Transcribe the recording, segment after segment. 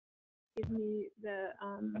give me the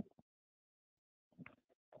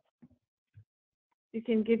you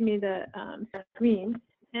can give me the screen.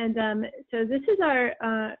 And so this is our,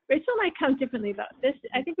 Rachel might count differently about this.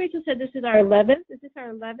 I think Rachel said this is our 11th. Is this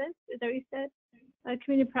our 11th? Is that what you said?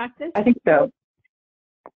 Community practice? I think so.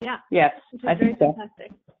 Yeah. Yes, I think so.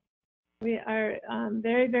 Fantastic. We are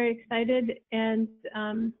very, very excited. And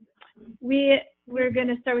we're going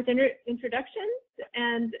to start with introductions.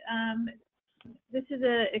 And this is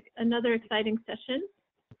another exciting session.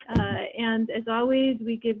 And as always,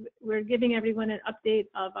 we're giving everyone an update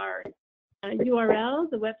of our URL,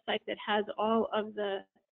 the website that has all of the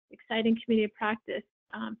exciting community practice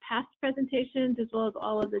past presentations, as well as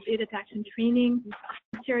all of the data to action training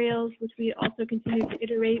materials, which we also continue to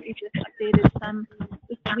iterate. We just updated some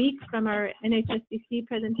this week from our NHSBC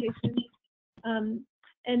presentation.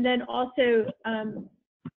 And then also,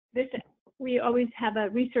 we always have a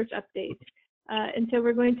research update. And so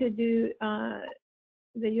we're going to do the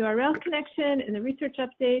URL connection and the research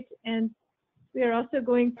update. And we are also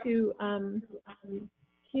going to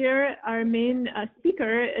hear our main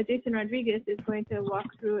speaker, Jason Rodriguez, is going to walk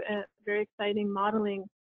through a very exciting modeling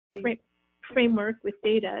framework with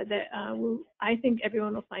data that I think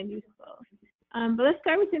everyone will find useful. But let's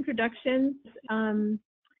start with introductions. I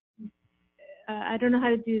don't know how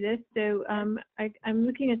to do this, so I'm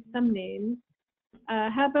looking at some names.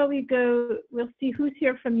 How about we'll see who's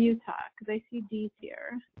here from Utah, because I see Dee's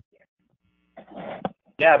here.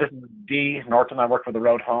 Yeah, this is Dee Norton. I work for the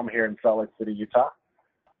Road Home here in Salt Lake City, Utah.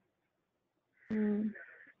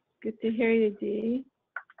 Good to hear you, Dee.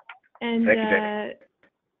 And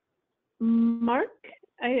Mark,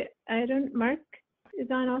 Mark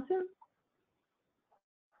is on also?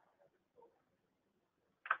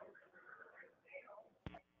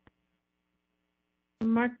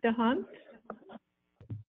 Mark DeHunt?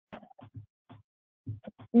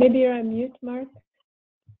 Maybe you're on mute, Mark.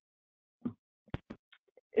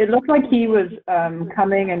 It looked like he was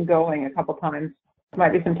coming and going a couple times.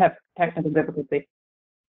 Might be some technical difficulty.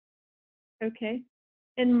 Okay.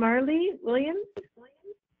 And Marley Williams?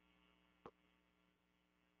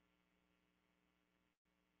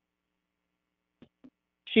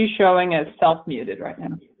 She's showing as self-muted right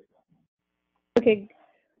now. Okay.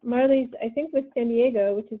 Marley's, I think, with San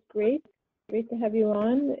Diego, which is great. Great to have you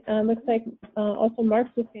on. Looks like also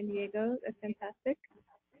Mark's with San Diego. That's fantastic.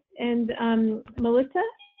 And Melissa,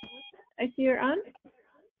 I see you're on.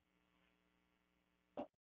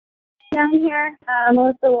 Yeah, I'm here.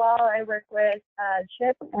 Melissa Wall. I work with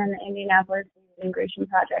CHIP and the Indianapolis Integration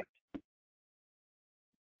Project.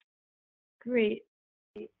 Great.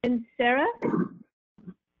 And Sarah?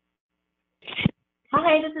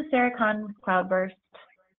 Hi, this is Sarah Kahn with Cloudburst.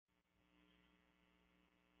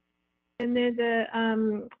 And there's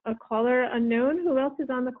a caller unknown. Who else is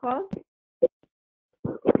on the call?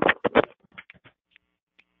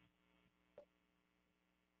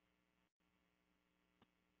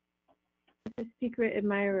 A secret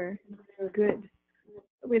admirer. Good.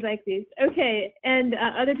 We like these. Okay, and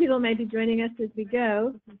other people might be joining us as we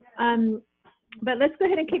go. But let's go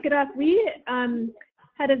ahead and kick it off. We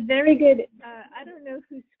had a very good, I don't know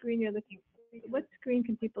whose screen you're looking at. What screen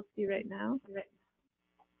can people see right now?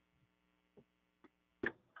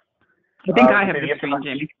 I think I have the screen,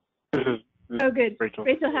 Jamie. Oh, good. Rachel.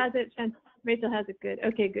 Rachel has it. Rachel has it. Good.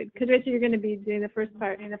 Okay, good. Because Rachel, you're going to be doing the first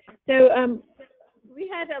part. So we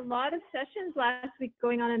had a lot of sessions last week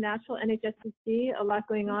going on in Nashville NHSBC. A lot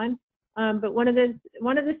going on. But one of the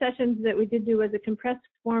sessions that we did do was a compressed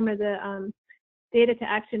form of the data to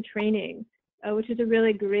action training, which is a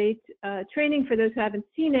really great training for those who haven't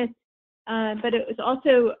seen it. But it was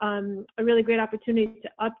also a really great opportunity to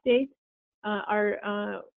update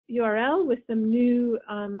our URL with some new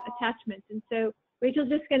attachments. And so Rachel's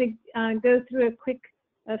just going to go through a quick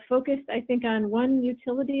focus, I think, on one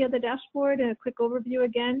utility of the dashboard and a quick overview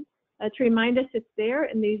again to remind us it's there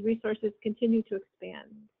and these resources continue to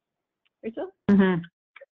expand. Rachel? Mm-hmm.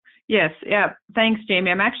 Yes, yeah, thanks,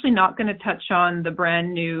 Jamie. I'm actually not going to touch on the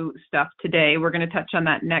brand new stuff today. We're going to touch on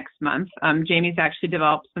that next month. Jamie's actually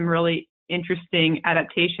developed some really interesting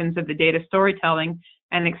adaptations of the data storytelling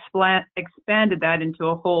and expanded that into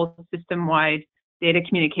a whole system-wide data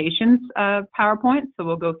communications PowerPoint. So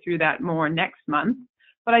we'll go through that more next month.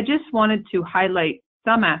 But I just wanted to highlight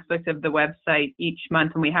some aspects of the website each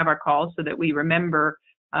month when we have our calls so that we remember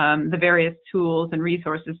the various tools and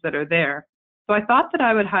resources that are there. So I thought that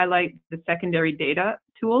I would highlight the secondary data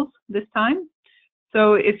tools this time.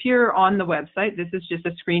 So if you're on the website, this is just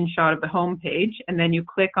a screenshot of the home page, and then you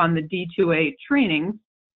click on the D2A trainings.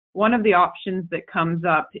 One of the options that comes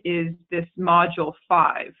up is this module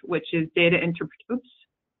 5, which is data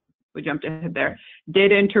we jumped ahead there.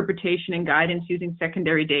 Data interpretation and guidance using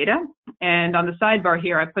secondary data. And on the sidebar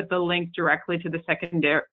here, I put the link directly to the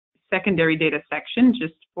secondary data section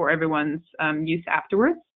just for everyone's use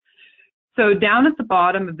afterwards. So down at the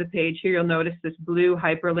bottom of the page here, you'll notice this blue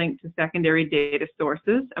hyperlink to secondary data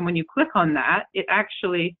sources. And when you click on that, it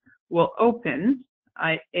actually will open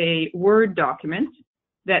a Word document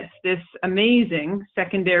that's this amazing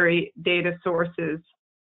secondary data sources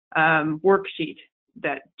worksheet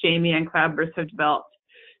that Jamie and Cloudburst have developed.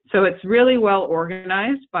 So it's really well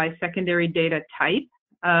organized by secondary data type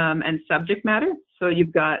and subject matter. So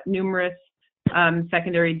you've got numerous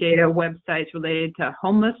secondary data websites related to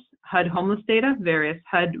HUD homeless data, various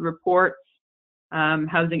HUD reports,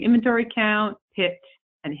 housing inventory count, PIT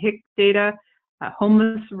and HIC data,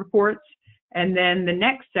 homeless reports. And then the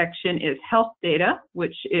next section is health data,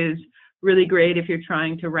 which is really great if you're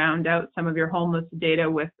trying to round out some of your homeless data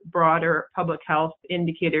with broader public health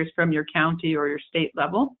indicators from your county or your state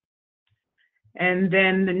level. And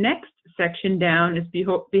then the next section down is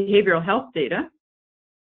behavioral health data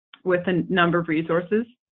with a number of resources.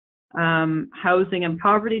 Housing and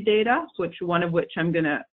poverty data, one of which I'm going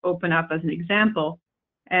to open up as an example.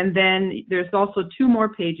 And then there's also 2 more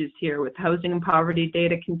pages here with housing and poverty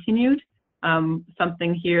data continued.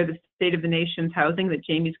 Something here, the state of the nation's housing, that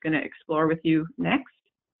Jamie's going to explore with you next.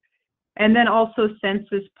 And then also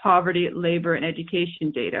census, poverty, labor, and education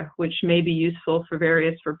data, which may be useful for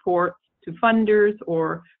various reports to funders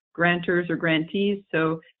or grantors or grantees.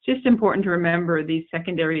 So it's just important to remember these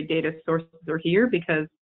secondary data sources are here because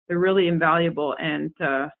they're really invaluable and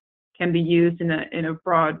can be used in a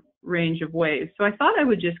broad range of ways. So I thought I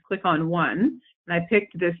would just click on one, and I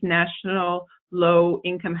picked this National Low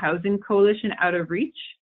Income Housing Coalition Out of Reach,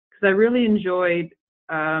 because I really enjoyed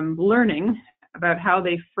learning about how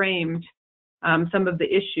they framed some of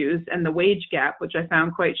the issues and the wage gap, which I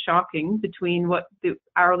found quite shocking, between what the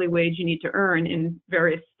hourly wage you need to earn in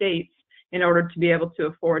various states in order to be able to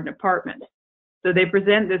afford an apartment. So they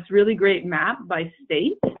present this really great map by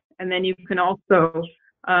state, and then you can also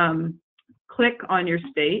click on your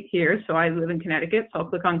state here. So I live in Connecticut, so I'll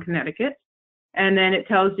click on Connecticut. And then it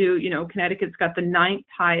tells you, Connecticut's got the 9th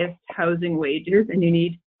highest housing wages, and you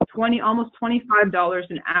need almost $25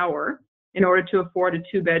 an hour in order to afford a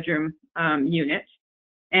 2-bedroom unit.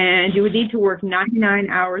 And you would need to work 99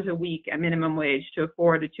 hours a week at minimum wage to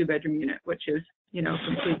afford a 2-bedroom unit, which is,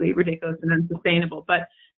 completely ridiculous and unsustainable. But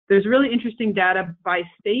there's really interesting data by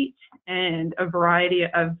state and a variety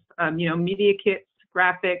of, media kits,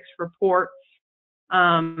 graphics, reports,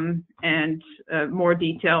 and more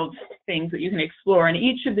detailed things that you can explore. And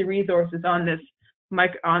each of the resources on this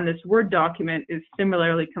Word document is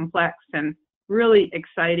similarly complex and really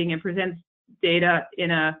exciting and presents data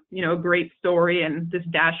in a great story. And this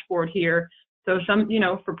dashboard here, so some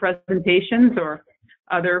for presentations or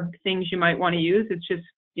other things you might want to use, it's just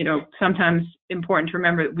sometimes important to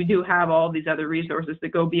remember that we do have all these other resources that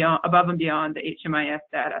go above and beyond the HMIS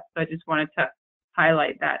data. So I just wanted to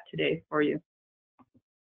highlight that today for you.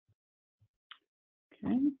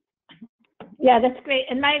 Okay. Yeah, that's great.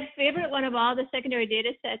 And my favorite one of all the secondary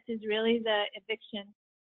data sets is really the eviction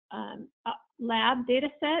lab data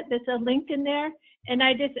set. There's a link in there. And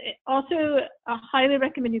I just also highly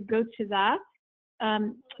recommend you go to that.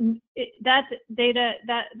 That data,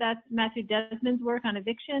 that's Matthew Desmond's work on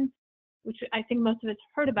evictions, which I think most of us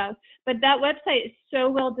heard about. But that website is so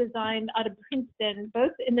well designed out of Princeton,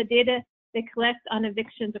 both in the data they collect on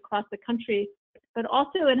evictions across the country, but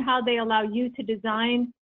also in how they allow you to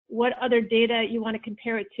design what other data you want to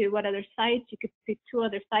compare it to, what other sites. You could pick 2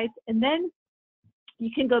 other sites, and then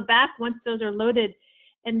you can go back once those are loaded,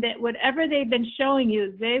 and that whatever they've been showing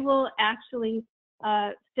you, they will actually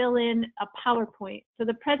fill in a PowerPoint. So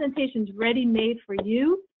the presentation's ready-made for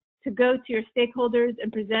you to go to your stakeholders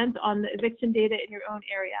and present on the eviction data in your own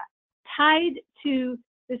area, tied to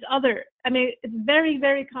this other. I mean, it's very,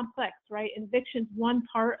 very complex, right? Eviction's one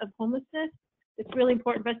part of homelessness. It's really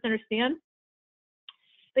important for us to understand.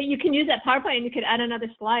 But you can use that PowerPoint and you could add another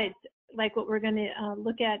slide, like what we're going to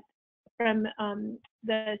look at from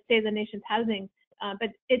the State of the Nation's Housing.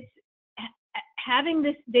 But it's having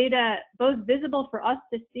this data both visible for us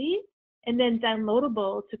to see and then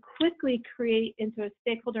downloadable to quickly create into a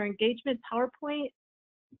stakeholder engagement PowerPoint.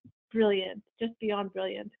 Brilliant, just beyond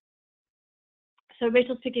brilliant. So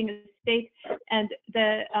Rachel's picking a state, and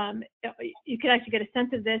you can actually get a sense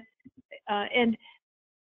of this. And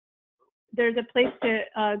there's a place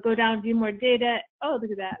to go down, view more data. Oh,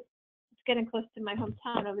 look at that. It's getting close to my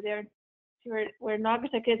hometown over there, where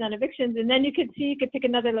Naugatuck is on evictions. And then you could see, you could pick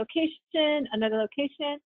another location.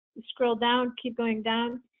 You scroll down, keep going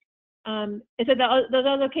down. And so those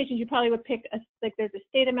other locations you probably would pick, like there's a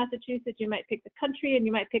state of Massachusetts, you might pick the country, and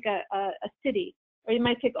you might pick a city, or you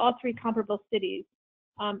might pick all 3 comparable cities.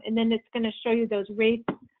 And then it's going to show you those rates,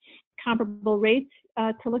 comparable rates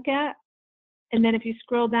to look at. And then if you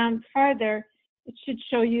scroll down farther, it should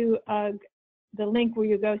show you the link where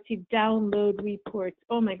you go see download reports.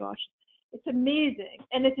 Oh my gosh, it's amazing.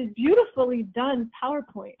 And it's a beautifully done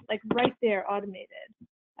PowerPoint, like right there, automated.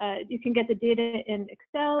 You can get the data in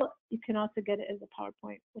Excel. You can also get it as a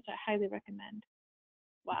PowerPoint, which I highly recommend.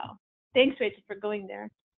 Wow. Thanks, Rachel, for going there.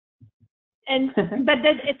 And but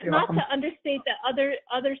it's not welcome. To understate the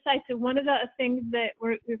other sites. So one of the things that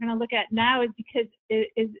we're going to look at now is because it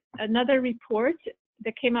is another report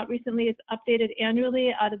that came out recently. It's updated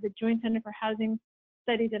annually out of the Joint Center for Housing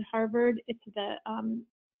Studies at Harvard. It's the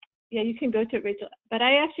yeah, you can go to it, Rachel. But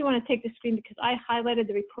I actually want to take the screen because I highlighted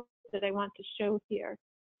the report that I want to show here.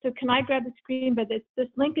 So can I grab the screen? But this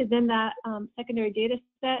link is in that secondary data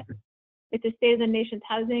set. It's a State of the Nation's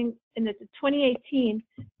Housing, and it's 2018,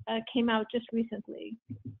 came out just recently.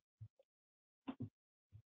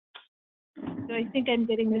 So I think I'm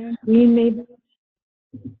getting the screen, maybe.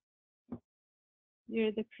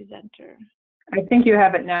 You're the presenter. I think you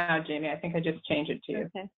have it now, Jamie. I think I just changed it to you.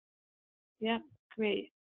 Okay. Yeah,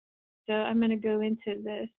 great. So I'm going to go into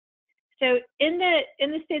this. So in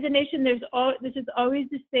the State of the Nation, this is always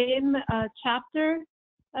the same chapter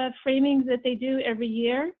framings that they do every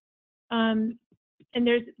year. And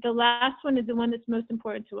there's the last one is the one that's most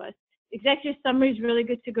important to us. Executive summary is really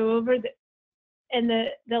good to go over. And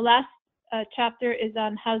the last chapter is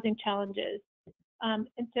on housing challenges. And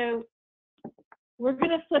so we're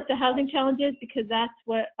going to flip the housing challenges because that's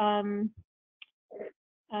what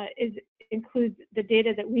includes the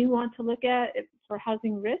data that we want to look at for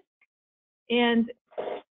housing risk. And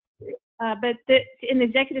but in the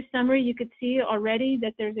executive summary, you could see already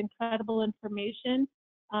that there's incredible information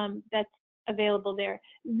that's available there.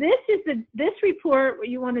 This report, what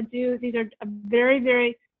you want to do, these are a very,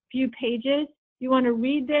 very few pages. You want to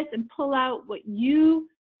read this and pull out what you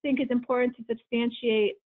think is important to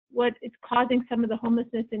substantiate what is causing some of the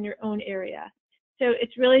homelessness in your own area. So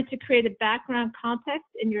it's really to create a background context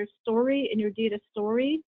in your story, in your data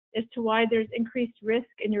story, as to why there's increased risk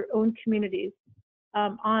in your own communities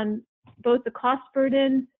on both the cost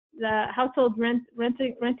burden, the household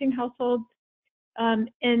renting households,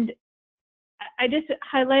 and I just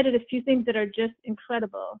highlighted a few things that are just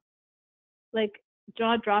incredible, like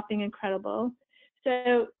jaw-dropping incredible.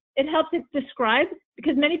 So it helps it describe,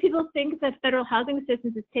 because many people think that federal housing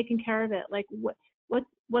assistance is taking care of it. Like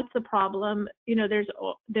what's the problem? You know,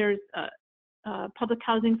 there's public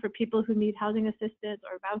housing for people who need housing assistance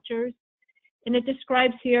or vouchers. And it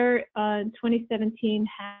describes here in 2017,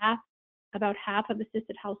 about half of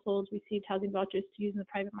assisted households received housing vouchers to use in the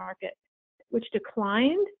private market, which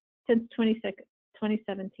declined since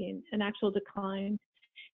 2017, an actual decline.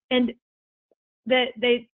 And that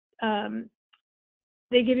they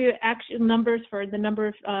give you actual numbers for the number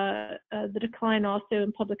of the decline also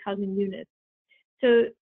in public housing units. So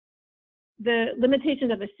the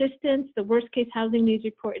limitations of assistance, the worst case housing needs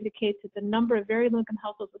report indicates that the number of very low-income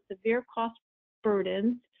households with severe cost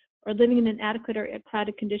burdens or living in inadequate or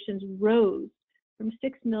crowded conditions rose from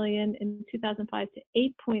 6 million in 2005 to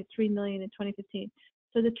 8.3 million in 2015.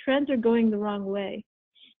 So the trends are going the wrong way.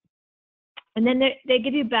 And then they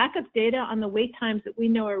give you backup data on the wait times that we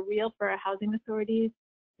know are real for our housing authorities,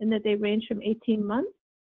 and that they range from 18 months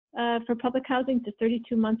for public housing to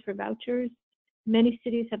 32 months for vouchers. Many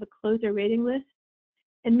cities have a closer waiting list.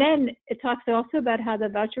 And then it talks also about how the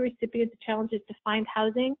voucher recipients are challenged to find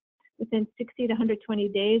housing within 60 to 120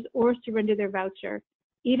 days or surrender their voucher.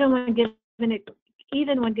 Even when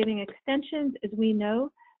giving extensions, as we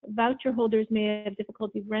know, voucher holders may have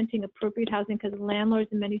difficulty renting appropriate housing because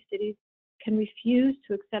landlords in many cities can refuse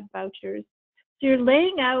to accept vouchers. So you're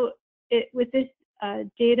laying out it with this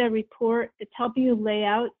data report. It's helping you lay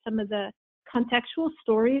out some of the contextual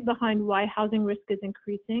story behind why housing risk is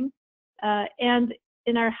increasing, and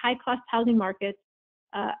in our high-cost housing markets,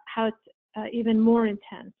 how it's even more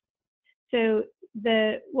intense. So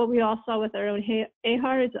what we all saw with our own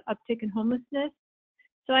AHAR is an uptick in homelessness.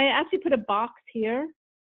 So I actually put a box here.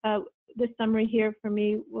 This summary here for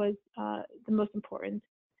me was the most important.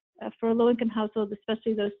 For low-income households,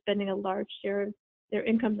 especially those spending a large share of their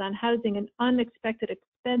incomes on housing, an unexpected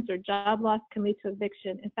expense or job loss can lead to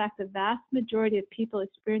eviction. In fact, the vast majority of people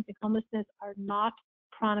experiencing homelessness are not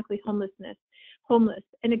chronically homeless.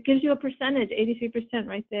 And it gives you a percentage, 83%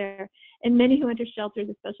 right there. And many who enter shelters,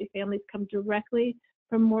 especially families, come directly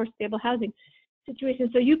from more stable housing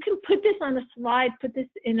situations. So you can put this on a slide, put this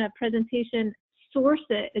in a presentation source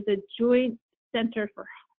it as a joint center for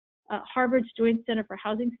Harvard's Joint Center for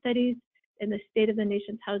Housing Studies in the State of the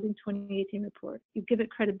Nation's Housing 2018 report. You give it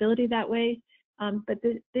credibility that way, but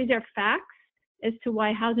these are facts as to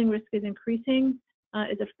why housing risk is increasing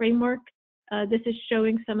as a framework. This is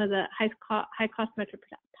showing some of the high-cost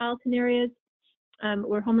metropolitan areas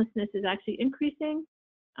where homelessness is actually increasing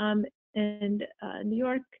in New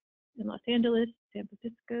York, in Los Angeles, San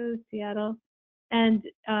Francisco, Seattle, and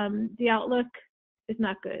the outlook is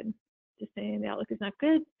not good. Just saying, the outlook is not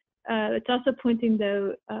good. It's also pointing,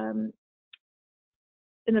 though,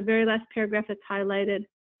 in the very last paragraph that's highlighted,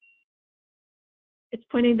 it's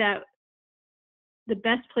pointing that the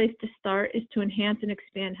best place to start is to enhance and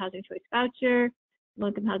expand housing choice voucher,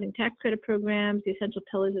 low-income housing tax credit programs, the essential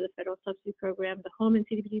pillars of the federal subsidy program. The home and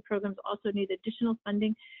CDBG programs also need additional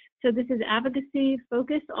funding. So this is advocacy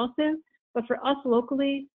focused also, but for us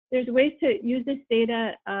locally, there's ways to use this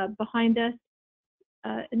data behind us.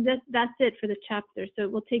 And that's it for the chapter. So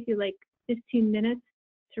it will take you like 15 minutes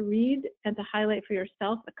to read and to highlight for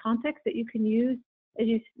yourself the context that you can use as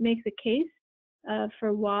you make the case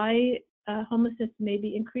for why homelessness may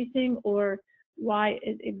be increasing or why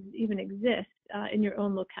it even exists in your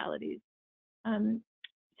own localities.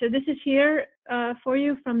 So this is here for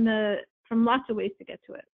you from lots of ways to get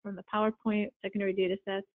to it, from the PowerPoint, secondary data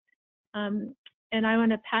sets. And I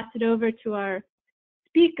want to pass it over to our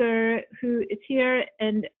speaker who is here.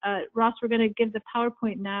 And Ross, we're going to give the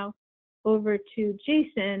PowerPoint now over to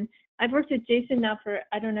Jason. I've worked with Jason now for,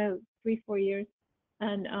 I don't know, 3-4 years.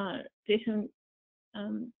 And Jason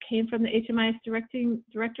came from the HMIS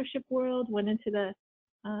directorship world, went into the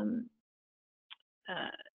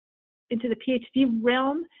PhD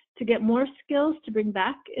realm to get more skills to bring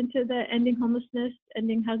back into the ending homelessness,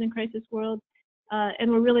 ending housing crisis world.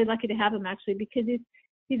 And we're really lucky to have him actually, because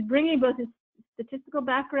he's bringing both his statistical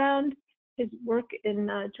background, his work in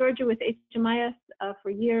Georgia with HMIS for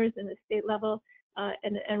years in the state level,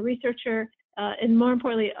 and a researcher, and more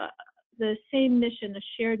importantly, the same mission, a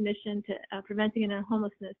shared mission to preventing and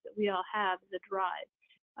homelessness that we all have, the drive.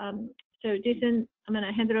 So Jason, I'm going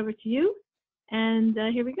to hand it over to you, and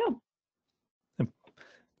here we go.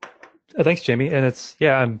 Thanks, Jamie. And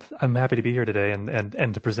I'm happy to be here today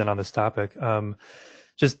and to present on this topic.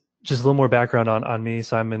 Just a little more background on me.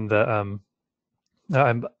 So I'm in the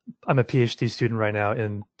I'm a PhD student right now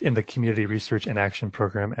in the Community Research and Action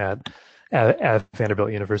program at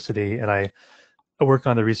Vanderbilt University, and I work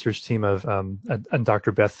on the research team of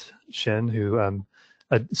Dr. Beth Shin, who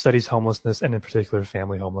studies homelessness and in particular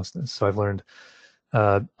family homelessness. So I've learned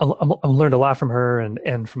a lot from her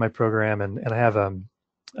and from my program, and I have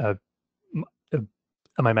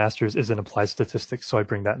my master's is in applied statistics, so I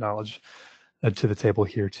bring that knowledge to the table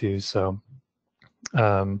here too. So,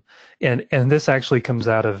 and this actually comes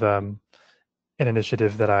out of an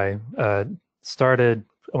initiative that I started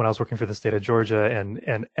when I was working for the state of Georgia,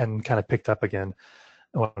 and kind of picked up again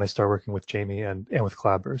when I started working with Jamie and with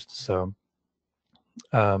Cloudburst. So,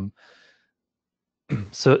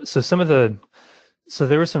 so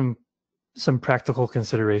there were some practical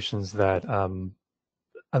considerations that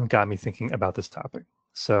got me thinking about this topic.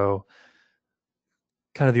 So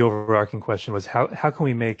kind of the overarching question was how can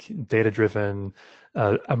we make data-driven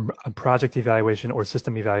a project evaluation or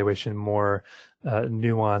system evaluation more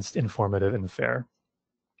nuanced, informative, and fair?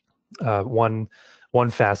 One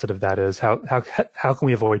facet of that is how can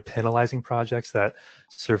we avoid penalizing projects that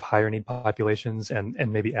serve higher need populations and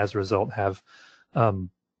maybe as a result have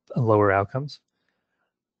lower outcomes?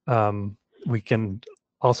 We can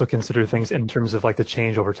also consider things in terms of like the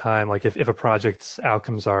change over time. Like if a project's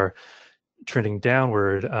outcomes are trending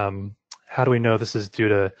downward, how do we know this is due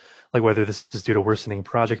to, like whether this is due to worsening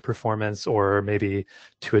project performance or maybe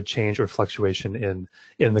to a change or fluctuation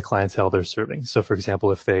in the clientele they're serving? So for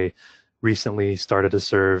example, if they recently started to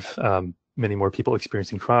serve many more people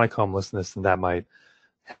experiencing chronic homelessness, then that might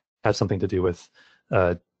have something to do with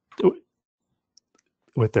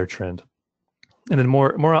their trend. And then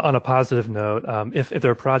more on a positive note, if there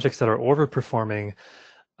are projects that are overperforming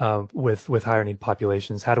with higher need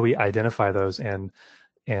populations, how do we identify those and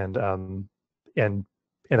then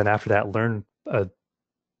after that learn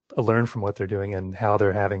from what they're doing and how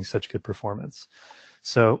they're having such good performance?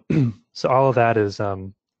 So all of that is I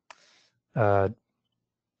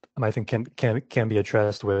think can be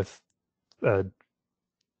addressed with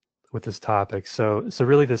this topic. So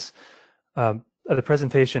really this the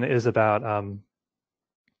presentation is about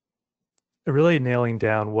really nailing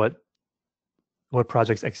down what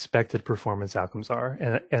projects' expected performance outcomes are,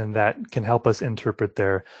 and that can help us interpret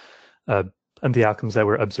their and the outcomes that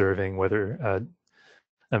we're observing, whether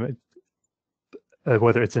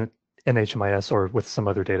it's NHMIS or with some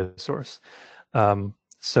other data source.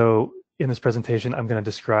 So in this presentation, I'm going to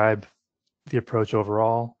describe the approach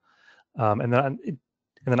overall, and then I'm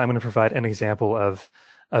going to provide an example of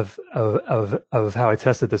how I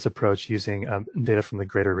tested this approach using data from the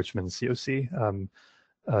Greater Richmond COC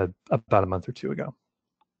about a month or two ago.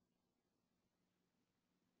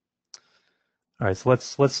 All right, so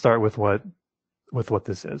let's start with what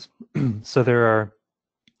this is. So there are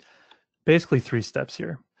basically 3 steps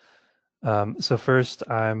here. So first,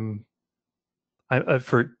 for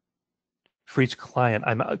each client,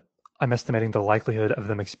 I'm estimating the likelihood of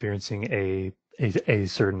them experiencing a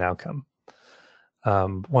certain outcome.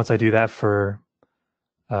 Once I do that for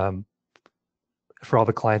all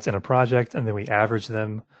the clients in a project, and then we average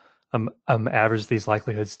them, average these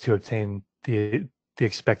likelihoods to obtain the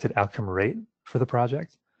expected outcome rate for the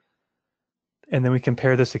project. And then we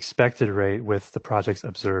compare this expected rate with the project's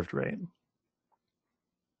observed rate.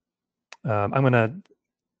 I'm going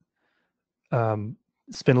to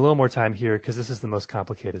spend a little more time here because this is the most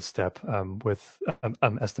complicated step with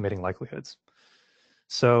estimating likelihoods.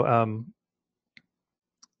 So,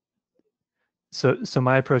 so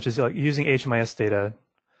my approach is using HMIS data.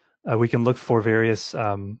 We can look for various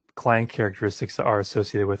client characteristics that are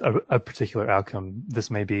associated with a particular outcome. This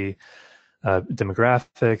may be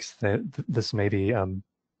demographics. This may be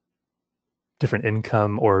different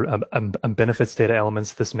income or benefits data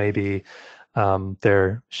elements. This may be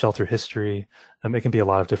their shelter history. It can be a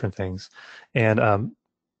lot of different things. And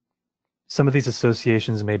some of these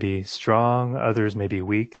associations may be strong, others may be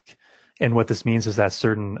weak. And what this means is that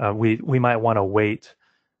certain, we might want to weight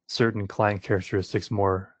certain client characteristics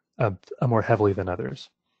more heavily than others.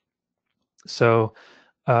 So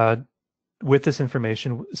with this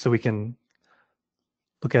information, so we can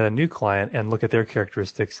look at a new client and look at their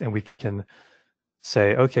characteristics, and we can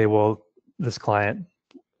say, okay, well, this client,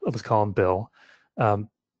 let's call him Bill.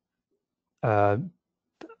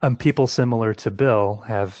 People similar to Bill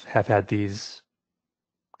have had these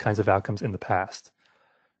kinds of outcomes in the past.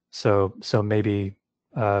 So maybe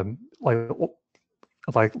let's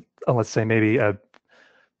say maybe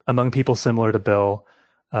among people similar to Bill,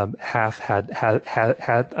 half had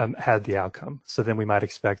the outcome. So then we might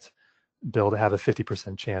expect Bill to have a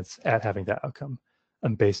 50% chance at having that outcome,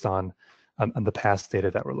 based on the past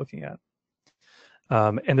data that we're looking at.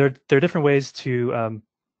 And there are different ways to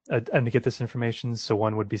get this information. So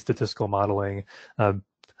one would be statistical modeling.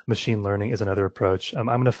 Machine learning is another approach. I'm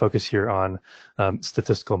going to focus here on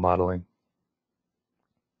statistical modeling.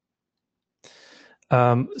 So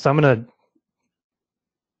I'm going to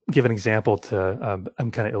give an example to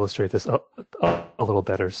kind of illustrate this a little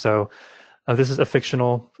better. So this is a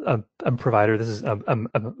fictional provider. This is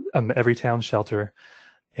Everytown Shelter,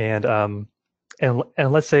 and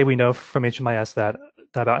let's say we know from HMIS that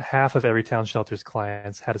about half of Everytown Shelter's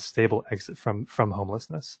clients had a stable exit from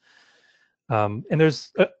homelessness. And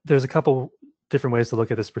there's a couple different ways to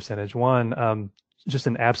look at this percentage. One, just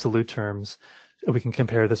in absolute terms, we can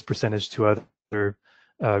compare this percentage to other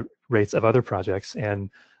rates of other projects, and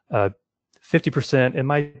 50%, it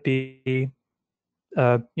might be,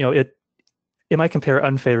 it might compare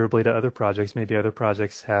unfavorably to other projects. Maybe other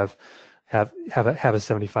projects have a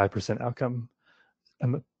 75% outcome.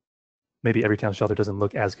 Maybe Everytown Shelter doesn't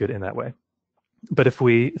look as good in that way. But if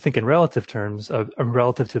we think in relative terms,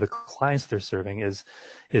 relative to the clients they're serving, is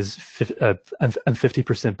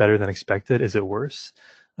 50% better than expected? Is it worse?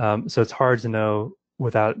 So it's hard to know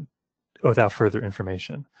without further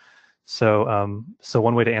information. So so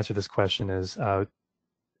one way to answer this question is to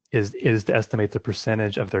estimate the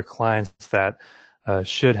percentage of their clients that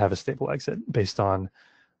should have a stable exit based on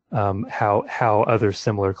how other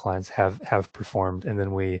similar clients have performed, and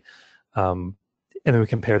then we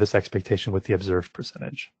compare this expectation with the observed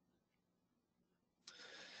percentage.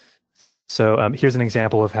 So here's an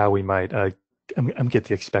example of how we might get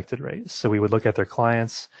the expected rate. So we would look at their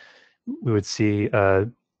clients. We would see,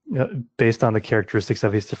 based on the characteristics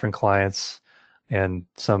of these different clients and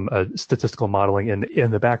some statistical modeling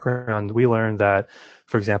in the background, we learned that,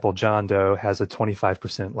 for example, John Doe has a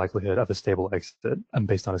 25% likelihood of a stable exit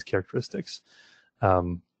based on his characteristics.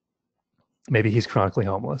 Maybe he's chronically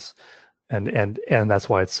homeless, and that's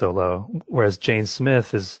why it's so low. Whereas Jane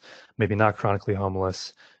Smith is maybe not chronically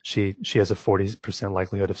homeless. She has a 40%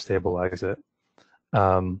 likelihood of stable exit.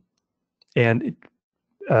 In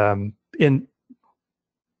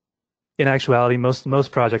actuality,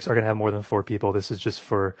 most projects are going to have more than 4 people. This is just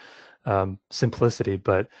for simplicity,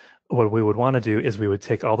 but what we would want to do is we would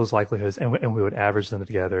take all those likelihoods and we would average them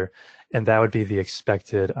together, and that would be the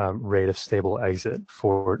expected rate of stable exit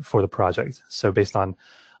for the project. So based on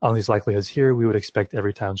on these likelihoods here, we would expect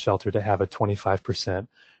Everytown Shelter to have a 25%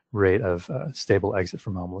 rate of stable exit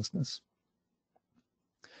from homelessness.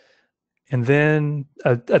 And then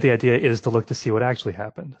the idea is to look to see what actually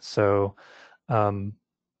happened. So in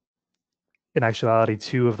actuality,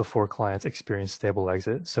 2 of the 4 clients experienced stable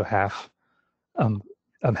exit, so half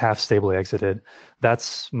stably exited.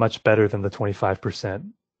 That's much better than the 25%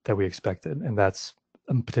 that we expected, and that's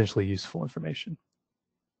potentially useful information.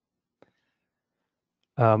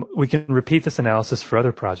 We can repeat this analysis for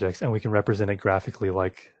other projects, and we can represent it graphically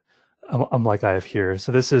like I have here.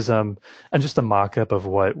 So this is just a mock-up of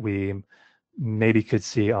what we maybe could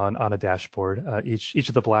see on a dashboard. Each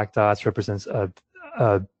of the black dots represents a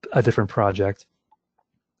different project.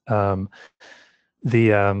 So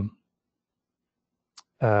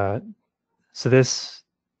this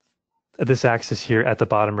axis here at the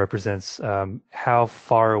bottom represents how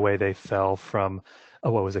far away they fell from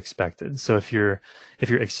what was expected. So if your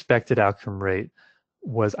expected outcome rate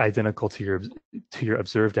was identical to your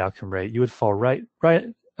observed outcome rate, you would fall right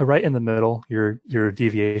in the middle. Your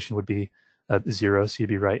deviation would be 0, so you'd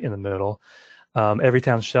be right in the middle.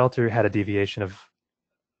 Everytown Shelter had a deviation of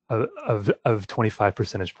 25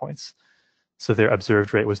 percentage points, so their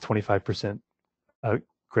observed rate was 25%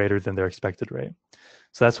 greater than their expected rate.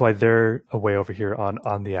 So that's why they're way over here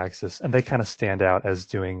on the axis, and they kind of stand out as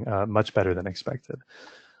doing much better than expected.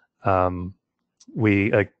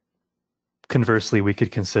 Conversely, we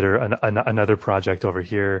could consider another project over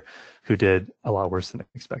here who did a lot worse than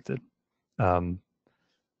expected.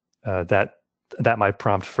 That might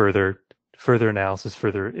prompt further analysis,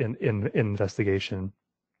 further investigation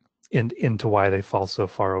into why they fall so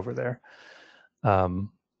far over there.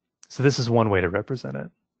 So this is one way to represent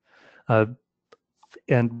it.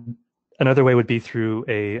 And another way would be through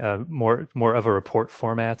a more of a report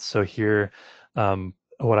format. So here,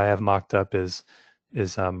 what I have mocked up is a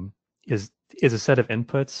set of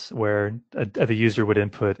inputs where the user would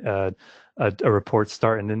input a report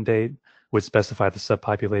start and end date, would specify the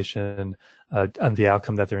subpopulation, and the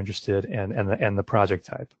outcome that they're interested in, and the project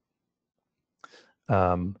type.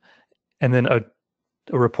 And then a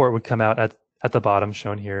report would come out at the bottom,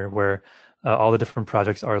 shown here, where all the different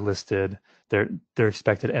projects are listed, their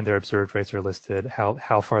expected and their observed rates are listed,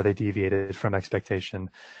 how far they deviated from expectation,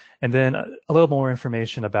 and then a little more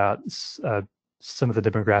information about some of the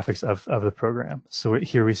demographics of the program. So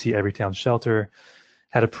here we see Everytown Shelter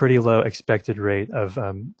had a pretty low expected rate of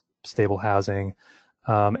stable housing,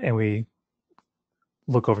 and we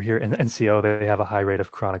look over here and see, oh, they have a high rate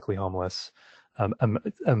of chronically homeless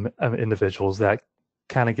individuals. That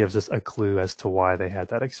kind of gives us a clue as to why they had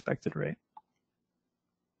that expected rate.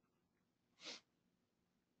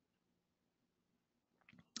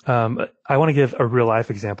 I want to give a real life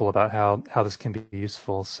example about how this can be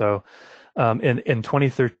useful. So in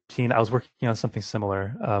 2013, I was working on something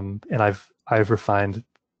similar, and I've refined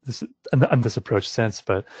this approach since,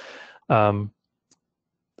 but the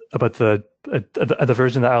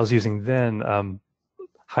version that I was using then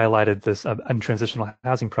highlighted this transitional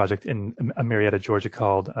housing project in Marietta, Georgia,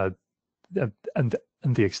 called the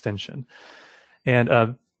Extension,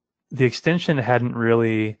 and the Extension hadn't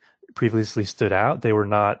really previously stood out. They were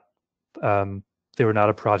not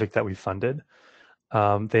a project that we funded.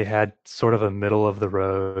 They had sort of a middle of the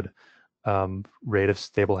road rate of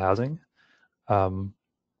stable housing. So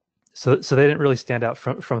they didn't really stand out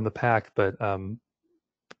from the pack, but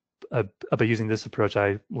using this approach,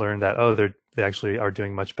 I learned that they actually are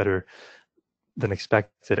doing much better than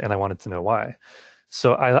expected, and I wanted to know why.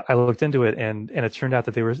 So I looked into it, and it turned out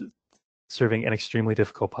that they were serving an extremely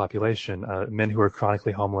difficult population, men who were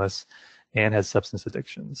chronically homeless and had substance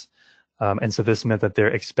addictions. And so this meant that their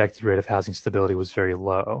expected rate of housing stability was very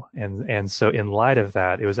low. And so in light of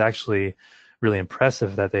that, it was actually really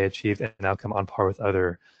impressive that they achieved an outcome on par with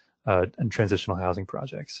other transitional housing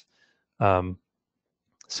projects. So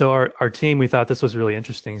our team, we thought this was really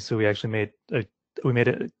interesting. So we actually made a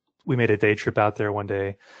day trip out there one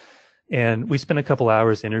day, and we spent a couple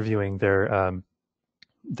hours interviewing their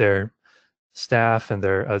staff and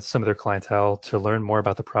some of their clientele to learn more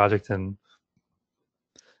about the project and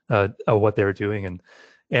what they were doing,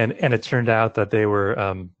 and it turned out that they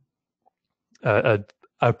were a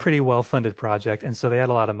pretty well-funded project, and so they had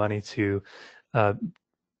a lot of money to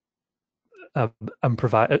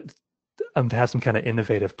provide to have some kind of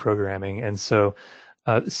innovative programming. And so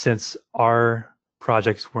since our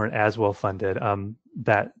projects weren't as well funded,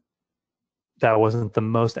 that wasn't the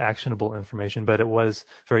most actionable information, but it was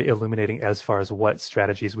very illuminating as far as what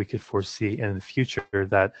strategies we could foresee in the future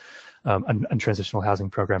that transitional housing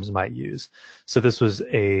programs might use. So this was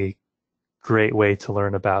a great way to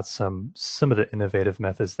learn about some of the innovative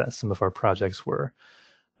methods that some of our projects were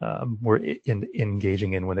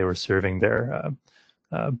engaging in when they were serving uh,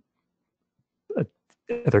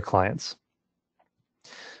 their clients.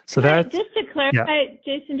 So that, just to clarify,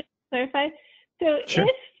 Jason, just to clarify. So sure.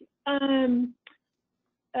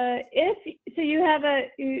 if so, you have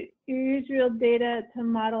you use real data to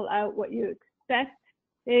model out what you expect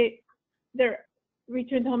their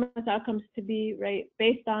return to homeless outcomes to be, right,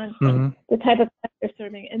 based on the type of client they're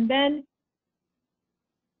serving. And then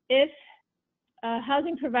if a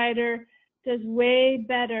housing provider does way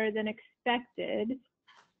better than expected,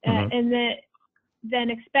 and they're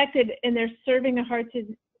serving a hard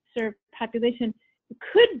to serve population, it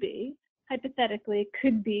could be, hypothetically,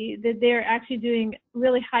 could be that they're actually doing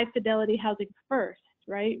really high fidelity housing first,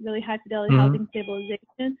 right? Really high fidelity housing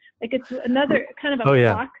stabilization. Like it's another kind of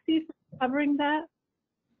a proxy for covering that.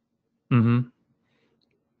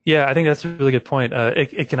 Yeah, I think that's a really good point.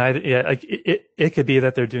 It can either, it could be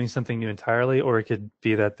that they're doing something new entirely, or it could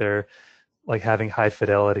be that they're like having high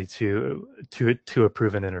fidelity to a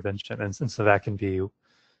proven intervention, and so that can be,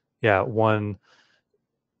 one.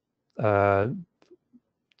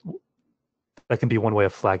 That can be one way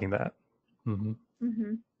of flagging that.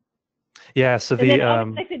 Yeah. So and then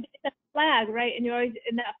always like the flag, right? And you always,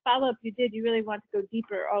 in that follow-up you did, you really want to go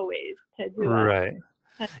deeper always to do a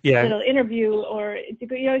little interview, or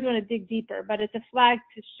you always want to dig deeper, but it's a flag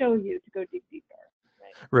to show you to go dig deeper.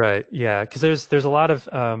 Right. Yeah. Because there's a lot of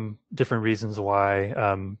different reasons why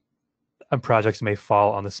projects may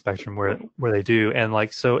fall on the spectrum where they do, and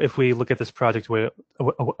like, so if we look at this project way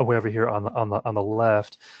over here on the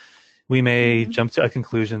left, we may jump to a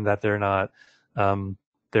conclusion that they're not,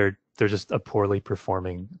 they're just a poorly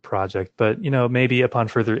performing project. But maybe upon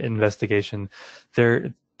further investigation,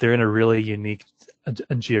 they're in a really unique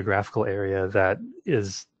geographical area that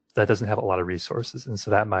doesn't have a lot of resources, and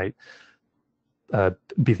so that might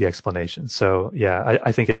be the explanation. So yeah,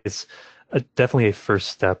 I think it's definitely a first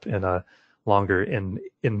step in a longer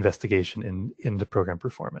investigation into program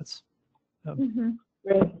performance.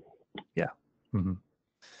 Right. Yeah.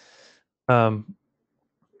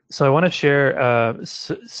 So I want to share.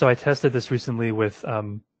 So I tested this recently with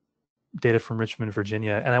data from Richmond,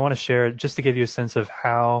 Virginia, and I want to share just to give you a sense of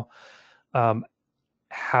how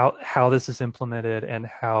this is implemented and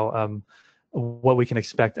how what we can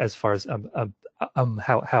expect as far as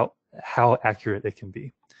how accurate it can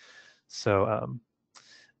be. So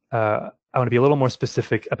I want to be a little more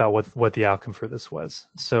specific about what the outcome for this was.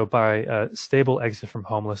 So by stable exit from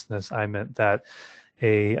homelessness, I meant that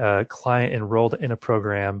a client enrolled in a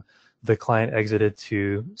program, the client exited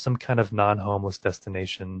to some kind of non-homeless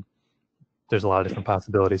destination. There's a lot of different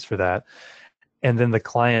possibilities for that. And then the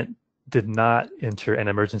client did not enter an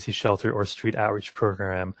emergency shelter or street outreach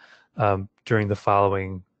program during the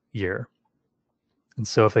following year. And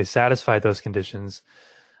so if they satisfied those conditions,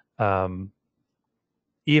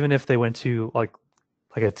 even if they went to like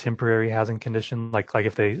a temporary housing condition, like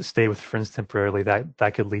if they stay with friends temporarily,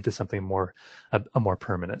 that could lead to something more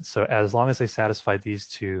permanent. So as long as they satisfied these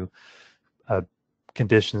two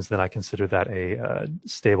conditions, then I consider that a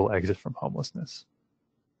stable exit from homelessness.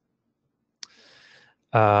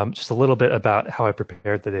 Just a little bit about how I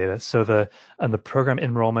prepared the data. So the program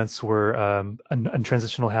enrollments were on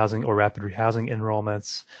transitional housing or rapid rehousing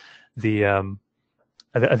enrollments. The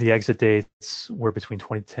exit dates were between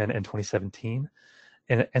 2010 and 2017.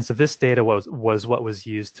 And so this data was what was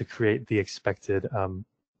used to create the expected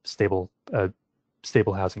stable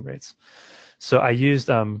housing rates. So I used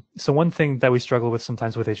so one thing that we struggle with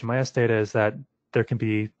sometimes with HMIS data is that there can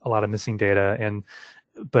be a lot of missing data,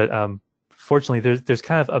 but fortunately there's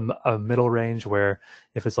kind of a middle range where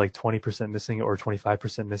if it's like 20% missing or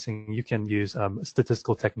 25% missing, you can use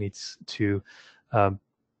statistical techniques to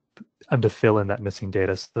fill in that missing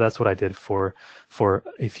data. So that's what I did for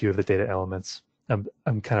a few of the data elements.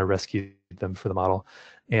 I'm kind of rescued them for the model,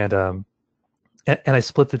 and I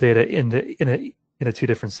split the data into two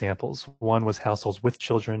different samples. One was households with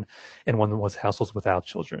children, and one was households without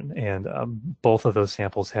children. And both of those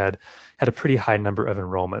samples had a pretty high number of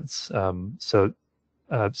enrollments. So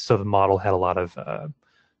the model had a lot of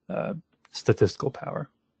statistical power.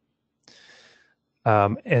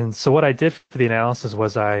 And so what I did for the analysis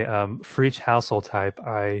was for each household type,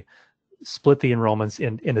 I split the enrollments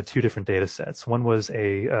into two different data sets. One was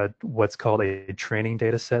what's called a training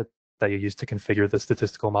data set that you use to configure the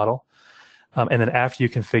statistical model. And then after you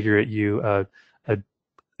configure it, you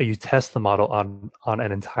test the model on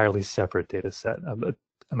an entirely separate data set,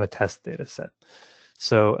 a test data set.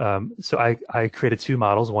 So I created two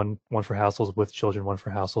models, one for households with children, one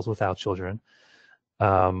for households without children.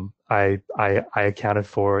 I accounted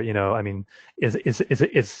for, I mean,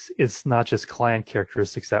 it's not just client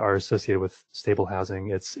characteristics that are associated with stable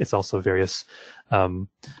housing. It's also various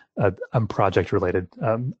project related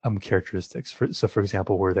characteristics. So for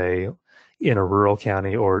example, were they in a rural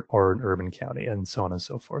county or an urban county, and so on and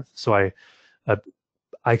so forth. So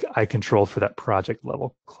I controlled for that project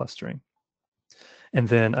level clustering, and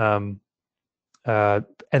then and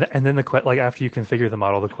then like after you configure the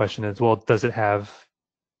model, the question is, well, does it have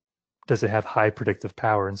high predictive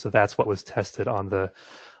power? And so that's what was tested on the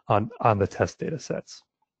test data sets.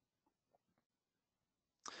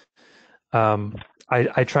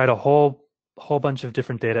 I tried a whole bunch of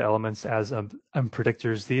different data elements as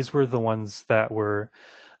predictors. These were the ones that were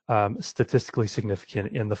statistically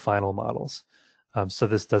significant in the final models. So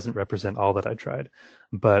this doesn't represent all that I tried,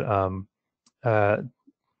 but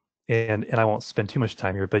and I won't spend too much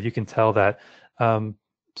time here, but you can tell that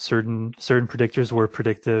certain predictors were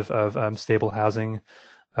predictive of stable housing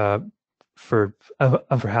for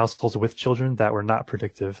households with children that were not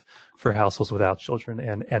predictive for households without children,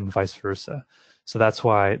 and vice versa. So that's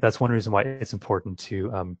one reason why it's important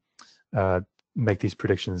to make these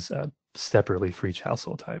predictions separately for each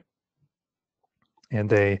household type. And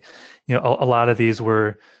they, a lot of these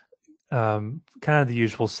were kind of the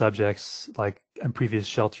usual subjects, like previous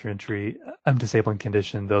shelter entry, disabling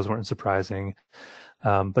condition. Those weren't surprising.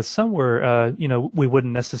 But some were, we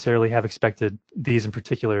wouldn't necessarily have expected these in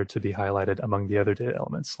particular to be highlighted among the other data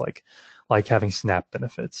elements, like having SNAP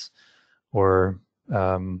benefits or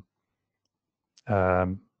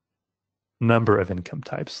number of income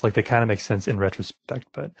types. Like they kind of make sense in retrospect,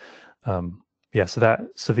 but yeah. So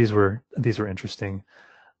these were interesting.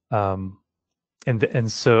 And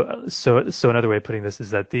so another way of putting this is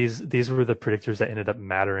that these were the predictors that ended up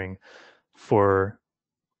mattering for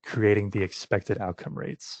creating the expected outcome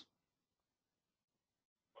rates.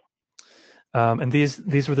 And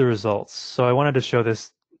these were the results. So I wanted to show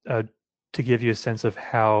this to give you a sense of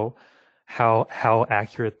how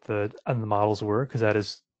accurate the models were, because that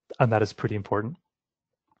is pretty important.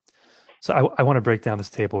 So I want to break down this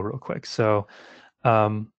table real quick. So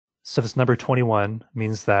this number 21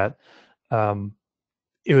 means that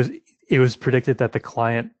it was predicted that the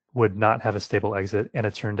client would not have a stable exit, and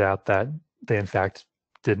it turned out that they in fact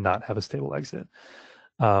did not have a stable exit.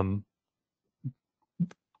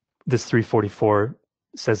 This 344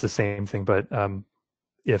 says the same thing, but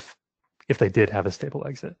if they did have a stable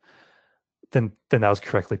exit, then that was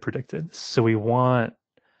correctly predicted. So we want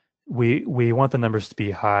the numbers to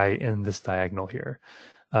be high in this diagonal here.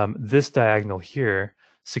 This diagonal here,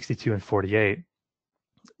 62 and 48,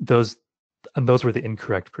 those were the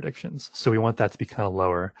incorrect predictions. So we want that to be kind of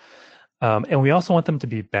lower. And we also want them to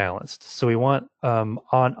be balanced. So we want,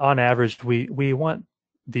 on average, we want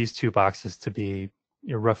these two boxes to be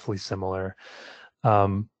roughly similar,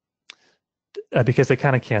 because they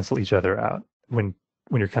kind of cancel each other out when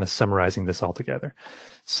you're kind of summarizing this all together.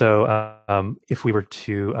 So if we were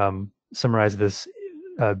to summarize this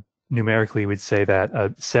numerically, we'd say that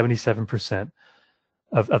 77%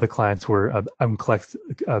 of the clients were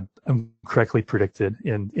correctly predicted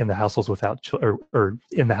in the households without or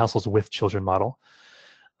in the households with children model,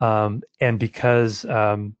 and because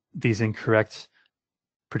these incorrect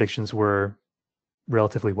predictions were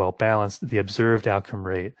relatively well balanced, the observed outcome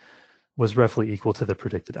rate was roughly equal to the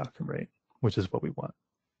predicted outcome rate, which is what we want.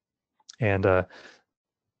 And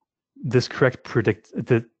this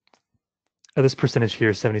this percentage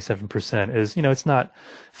here, 77%, is, it's not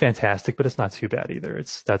fantastic, but it's not too bad either.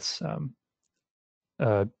 That's kind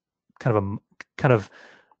of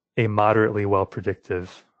a moderately well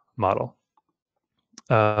predictive model.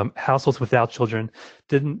 Households without children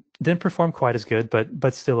didn't perform quite as good,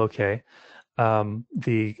 but still okay.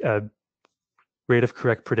 The rate of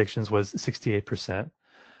correct predictions was 68%,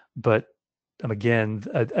 but again,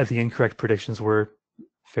 the incorrect predictions were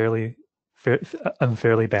fairly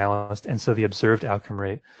balanced, and so the observed outcome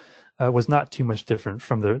rate was not too much different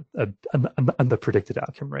from the predicted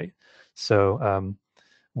outcome rate. So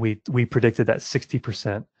we predicted that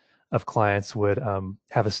 60% of clients would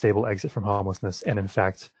have a stable exit from homelessness, and in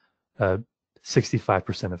fact,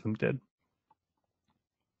 65% of them did.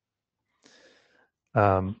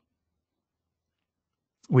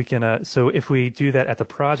 We can so if we do that at the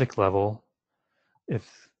project level,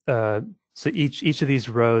 so each of these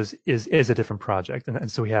rows is a different project, and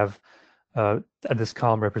so we have this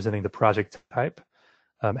column representing the project type,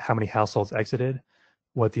 how many households exited,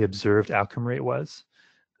 what the observed outcome rate was,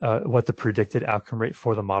 what the predicted outcome rate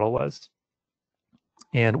for the model was,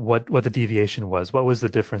 and what the deviation was. What was the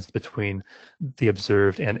difference between the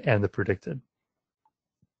observed and the predicted?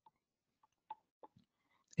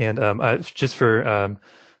 And just for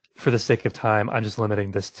the sake of time, I'm just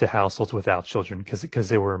limiting this to households without children because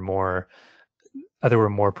there were more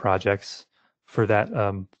projects for that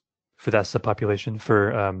subpopulation.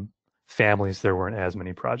 For families, there weren't as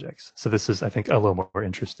many projects. So this is, I think, a little more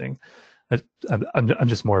interesting. I'm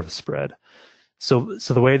just more of a spread. So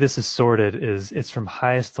the way this is sorted is it's from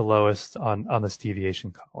highest to lowest on this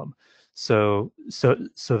deviation column. So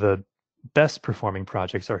the best performing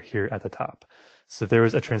projects are here at the top. So there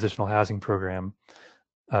was a transitional housing program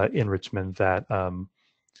in Richmond that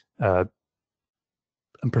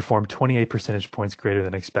performed 28 percentage points greater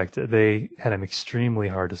than expected. They had an extremely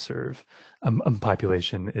hard to serve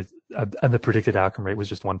population, and the predicted outcome rate was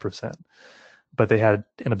just 1%. But they had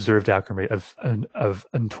an observed outcome rate of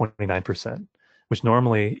 29%, which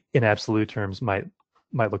normally in absolute terms might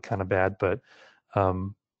look kind of bad, but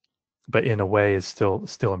in a way is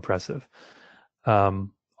still impressive.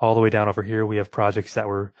 All the way down over here, we have projects that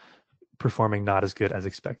were performing not as good as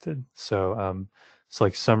expected. So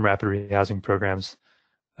like some rapid rehousing programs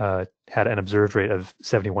had an observed rate of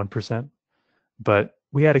 71%, but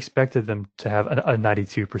we had expected them to have a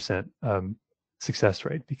 92% success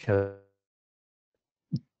rate because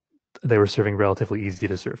they were serving relatively easy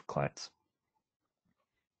to serve clients.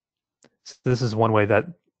 So this is one way that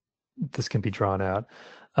this can be drawn out.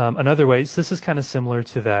 Another way, so this is kind of similar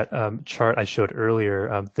to that chart I showed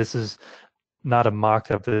earlier. This is not a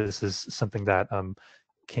mock-up. This is something that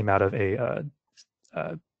came out of a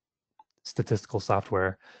statistical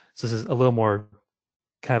software. So this is a little more,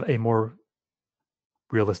 kind of a more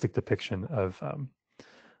realistic depiction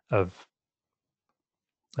of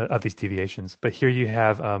these deviations. But here you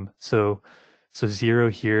have so 0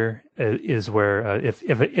 here is where if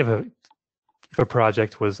a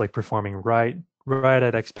project was like performing right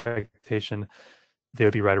at expectation, they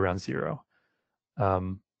would be right around 0.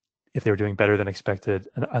 If they were doing better than expected,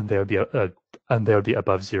 and they would be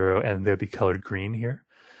above 0, and they would be colored green here.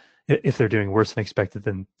 If they're doing worse than expected,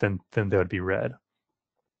 then they would be red.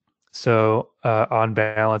 So on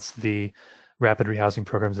balance, the rapid rehousing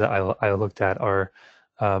programs that I looked at are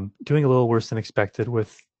doing a little worse than expected,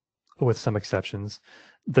 with some exceptions.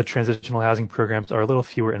 The transitional housing programs are a little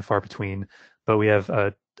fewer and far between, but we have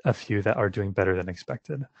a few that are doing better than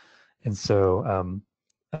expected. And so,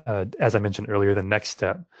 as I mentioned earlier, the next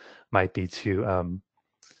step might be to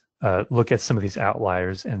look at some of these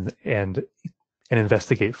outliers and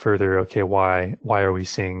investigate further. Okay, why are we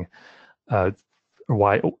seeing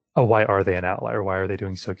why are they an outlier? Why are they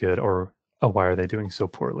doing so good, or why are they doing so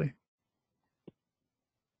poorly?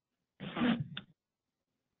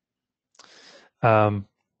 And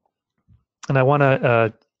I want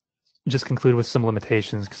to just conclude with some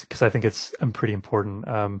limitations because I think it's pretty important.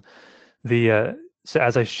 So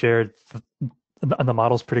as I shared, the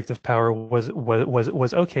model's predictive power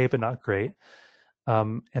was okay, but not great.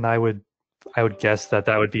 And I would guess that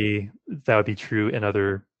would be true in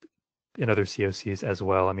other COCs as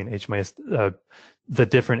well. I mean, HMIS, the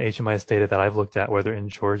different HMIS data that I've looked at, whether in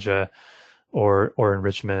Georgia or in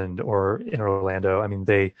Richmond or in Orlando, I mean,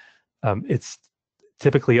 it's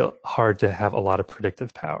typically hard to have a lot of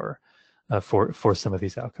predictive power for some of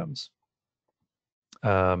these outcomes.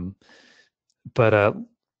 But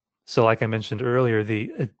so like I mentioned earlier,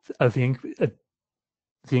 the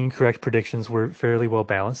incorrect predictions were fairly well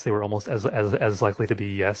balanced. They were almost as likely to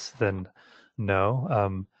be yes than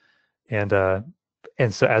no. And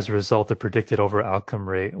so as a result, the predicted overall outcome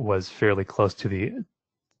rate was fairly close to the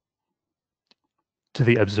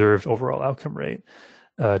observed overall outcome rate,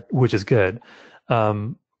 which is good.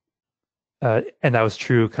 And that was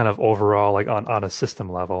true kind of overall, like on a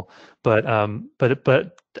system level. But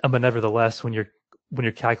nevertheless, when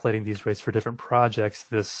you're calculating these rates for different projects,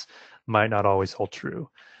 this might not always hold true.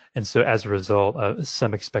 And so as a result,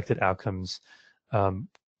 some expected outcomes can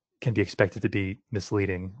be expected to be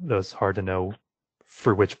misleading, though it's hard to know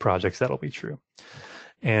for which projects that'll be true.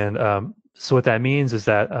 And so what that means is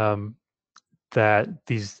that that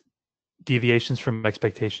these deviations from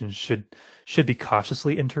expectations should be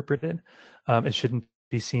cautiously interpreted. It shouldn't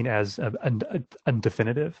be seen as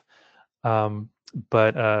undefinitive.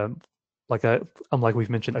 But like we've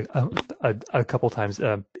mentioned a couple times,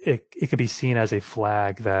 it could be seen as a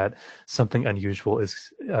flag that something unusual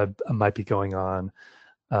might be going on.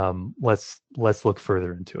 Let's look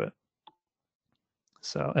further into it.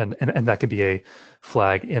 So and that could be a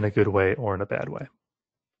flag in a good way or in a bad way.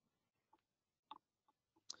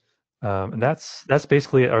 And that's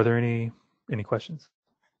basically it. Are there any questions?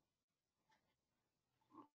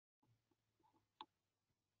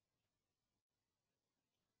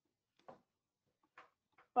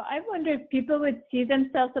 Well, I wonder if people would see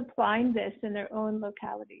themselves applying this in their own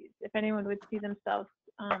localities, if anyone would see themselves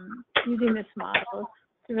using this model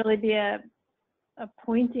to really be a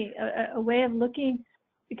way of looking,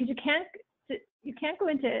 because you can't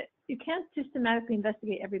systematically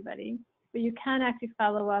investigate everybody, but you can actually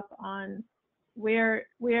follow up on where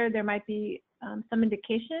there might be some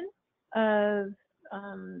indication of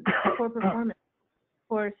poor performance,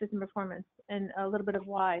 poor system performance, and a little bit of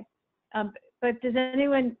why. But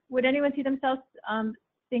would anyone see themselves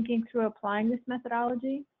thinking through applying this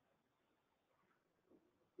methodology?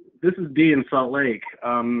 This is Dee in Salt Lake.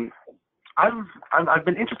 I've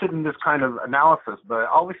been interested in this kind of analysis, but I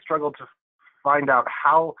always struggled to find out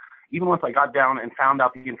how, even once I got down and found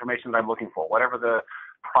out the information that I'm looking for, whatever the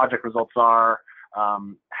project results are,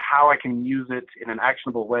 how I can use it in an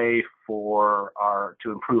actionable way to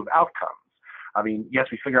improve outcomes. I mean, yes,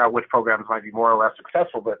 we figure out which programs might be more or less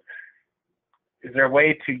successful, but is there a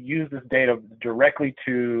way to use this data directly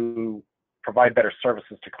to provide better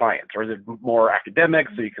services to clients, or is it more academic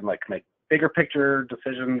so you can like make bigger picture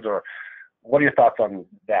decisions, or what are your thoughts on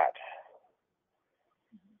that?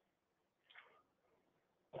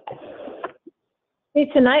 Hey,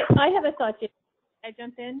 tonight I have a thought. Can I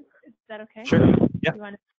jump in? Is that okay? Sure.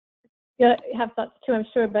 Yeah. You have thoughts too, I'm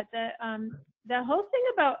sure. But the whole thing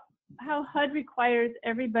about how HUD requires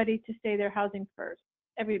everybody to say their housing first,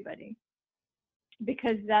 everybody,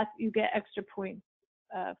 because you get extra points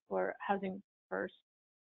for housing first.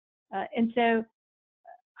 And so,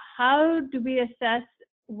 how do we assess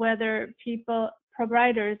whether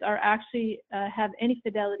providers are actually have any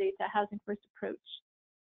fidelity to housing first approach?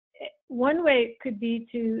 One way could be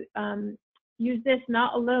to use this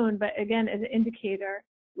not alone, but again as an indicator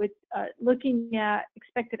with looking at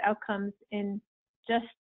expected outcomes in just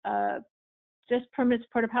permanent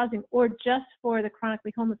supportive housing, or just for the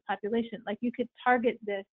chronically homeless population. Like you could target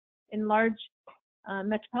this in large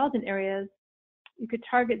metropolitan areas. You could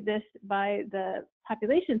target this by the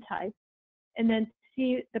population type, and then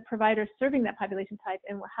see the providers serving that population type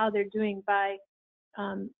and how they're doing by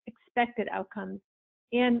expected outcomes.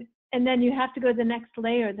 And then you have to go to the next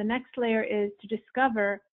layer. The next layer is to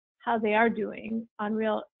discover how they are doing in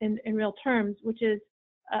real terms, which is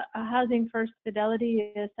a housing first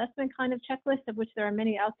fidelity assessment kind of checklist, of which there are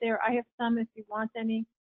many out there. I have some if you want any.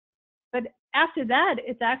 But after that,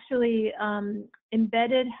 it's actually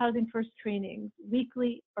embedded housing first trainings,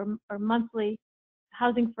 weekly or monthly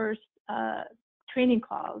housing first training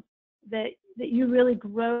calls that you really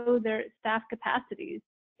grow their staff capacities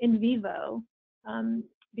in vivo,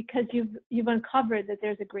 because you've uncovered that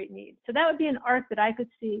there's a great need. So that would be an arc that I could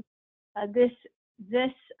see this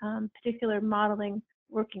particular modeling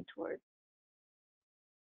working towards.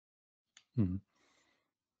 Hmm.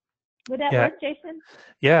 Would that work, Jason?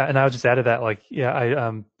 Yeah, and I would just add to that, like,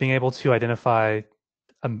 being able to identify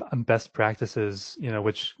best practices,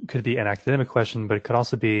 which could be an academic question, but it could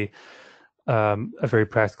also be a very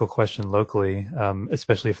practical question locally,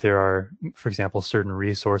 especially if there are, for example, certain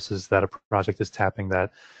resources that a project is tapping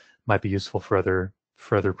that might be useful for other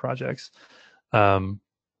projects.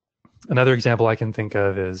 Another example I can think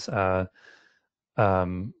of is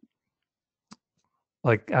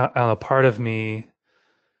like, I don't know, part of me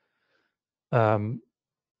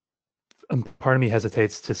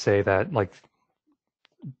hesitates to say that like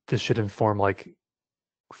this should inform like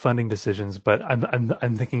funding decisions, but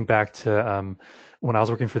I'm thinking back to when I was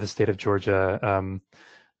working for the state of Georgia.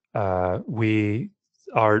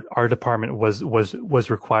 Our department was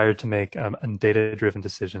required to make data-driven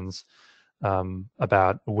decisions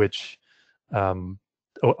about which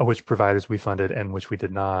providers we funded and which we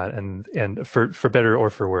did not, and for better or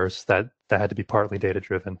for worse, that had to be partly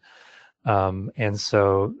data-driven. And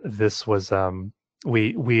so this was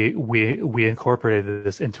we incorporated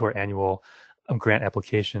this into our annual grant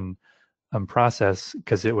application process,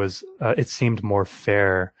 because it seemed more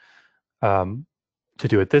fair to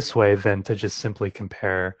do it this way than to just simply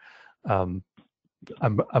compare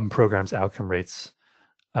programs' outcome rates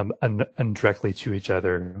and directly to each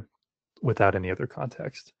other without any other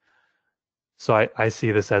context. So I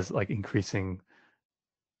see this as like increasing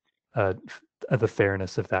the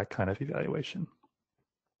fairness of that kind of evaluation.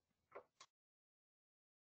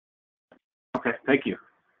 Okay, thank you.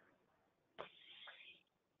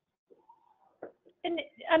 And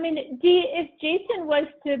I mean, Dee, if Jason was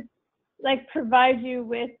to like provide you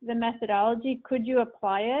with the methodology, could you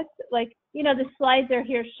apply it? Like, the slides are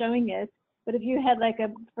here showing it, but if you had like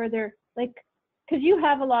a further, like, because you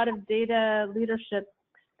have a lot of data leadership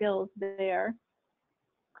skills there,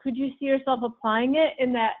 could you see yourself applying it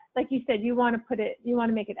in that, like you said, you want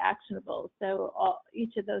to make it actionable, so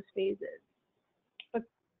each of those phases. But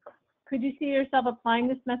could you see yourself applying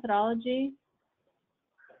this methodology?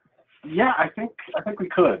 Yeah, I think we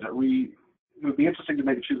could. It would be interesting to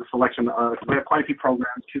maybe choose a selection. We have quite a few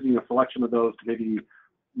programs. Choosing a selection of those to maybe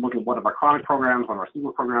look at one of our chronic programs, one of our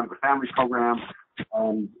single programs, a family program,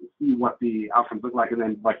 and see what the outcomes look like, and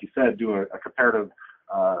then, like you said, do a comparative,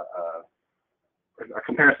 a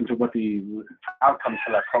comparison to what the outcomes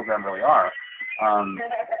for that program really are,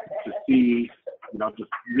 to see, just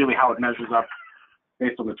really how it measures up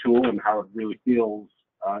based on the tool and how it really feels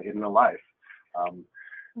in real life.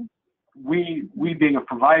 We being a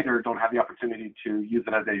provider don't have the opportunity to use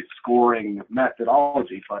it as a scoring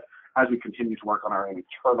methodology, but as we continue to work on our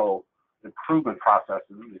internal improvement processes,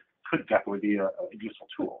 it could definitely be a useful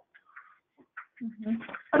tool. Mm-hmm.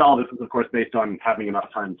 And all this is, of course, based on having enough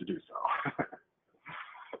time to do so.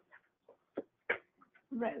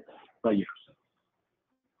 Right. But yes.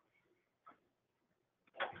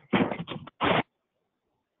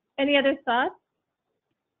 Any other thoughts?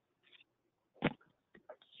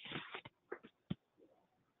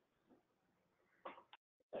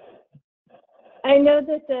 I know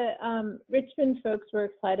that the Richmond folks were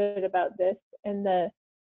excited about this, and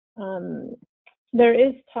there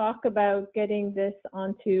is talk about getting this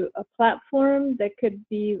onto a platform that could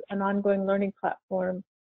be an ongoing learning platform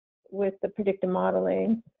with the predictive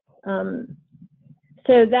modeling.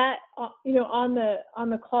 So that, on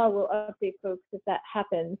the call, we'll update folks if that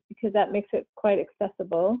happens, because that makes it quite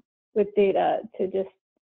accessible with data to just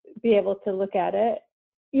be able to look at it,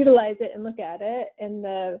 utilize it and look at it.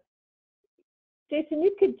 And Jason,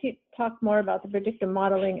 you could talk more about the predictive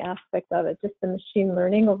modeling aspect of it, just the machine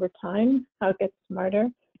learning over time, how it gets smarter.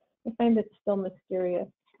 I find it still mysterious.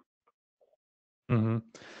 Mm-hmm.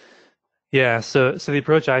 Yeah, so the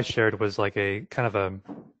approach I shared was like a kind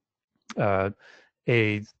of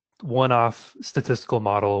a one-off statistical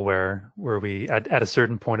model where we at a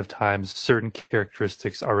certain point of time, certain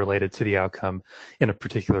characteristics are related to the outcome in a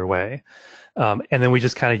particular way, and then we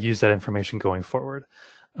just kind of use that information going forward.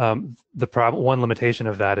 One limitation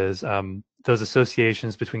of that is those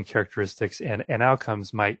associations between characteristics and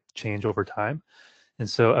outcomes might change over time, and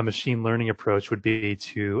so a machine learning approach would be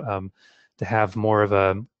to have more of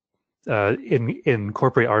a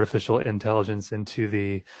incorporate artificial intelligence into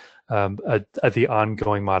the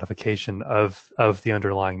ongoing modification of the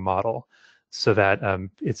underlying model, so that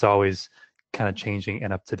it's always kind of changing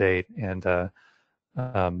and up to date, and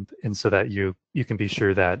so that you can be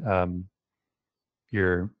sure that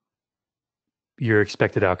your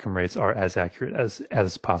expected outcome rates are as accurate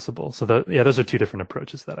as possible. So those are two different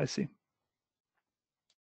approaches that I see.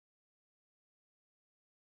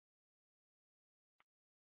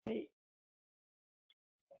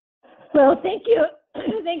 Well, thank you.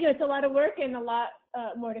 Thank you. It's a lot of work and a lot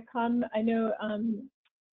more to come. I know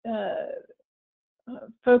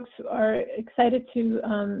folks are excited to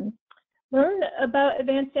learn about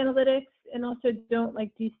advanced analytics, and also don't,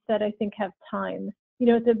 like Dee said, I think have time.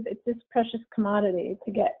 It's this precious commodity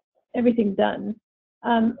to get everything done.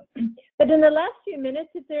 But in the last few minutes,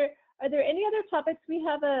 are there any other topics? We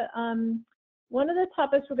have one of the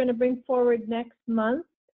topics we're going to bring forward next month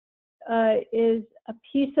is a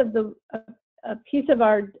piece of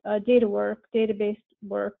our data work, database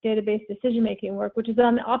decision-making work, which is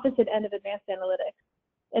on the opposite end of advanced analytics.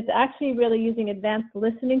 It's actually really using advanced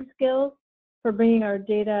listening skills for bringing our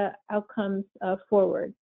data outcomes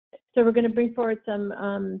forward. So we're going to bring forward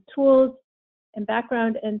some tools and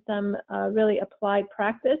background and some really applied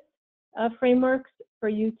practice frameworks for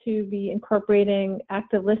you to be incorporating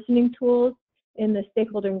active listening tools in the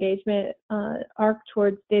stakeholder engagement arc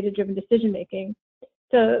towards data-driven decision-making.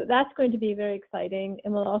 So that's going to be very exciting,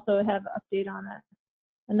 and we'll also have an update on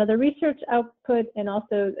another research output and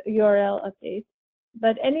also URL updates.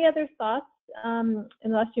 But any other thoughts in the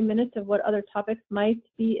last few minutes of what other topics might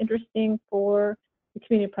be interesting for the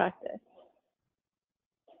community practice?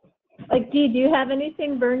 Like, Dee, do you have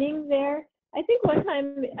anything burning there? I think one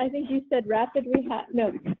time, you said rapid rehab.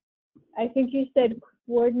 No, I think you said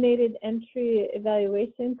coordinated entry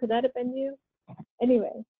evaluation. Could that have been you?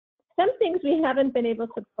 Anyway, some things we haven't been able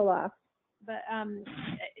to pull off. But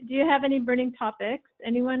do you have any burning topics?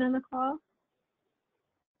 Anyone on the call?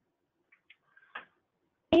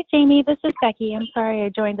 Hey, Jamie, this is Becky. I'm sorry I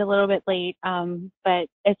joined a little bit late, but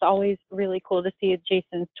it's always really cool to see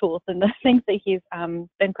Jason's tools and the things that he's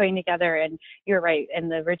been putting together. And you're right, in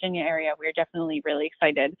the Virginia area, we're definitely really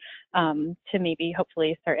excited to maybe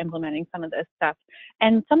hopefully start implementing some of this stuff.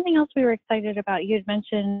 And something else we were excited about, you had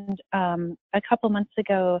mentioned a couple months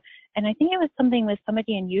ago, and I think it was something with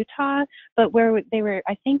somebody in Utah, but where they were,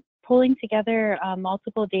 I think, pulling together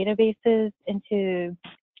multiple databases into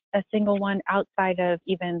a single one outside of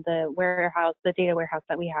even the warehouse, the data warehouse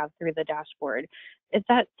that we have through the dashboard. Is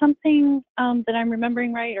that something that I'm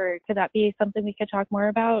remembering right, or could that be something we could talk more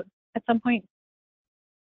about at some point?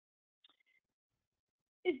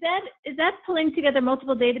 Is that pulling together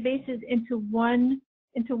multiple databases into one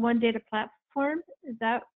data platform? Is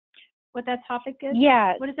that what that topic is?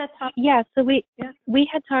 Yeah. What is that topic? Yeah. So we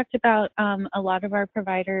had talked about a lot of our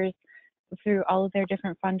providers through all of their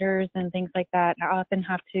different funders and things like that often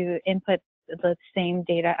have to input the same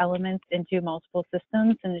data elements into multiple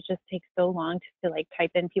systems, and it just takes so long to like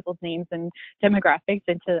type in people's names and demographics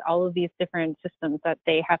into all of these different systems that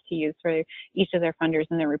they have to use for each of their funders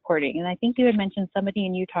and their reporting. And I think you had mentioned somebody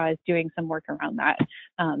in Utah is doing some work around that,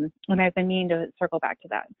 and I've been meaning to circle back to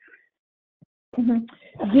that.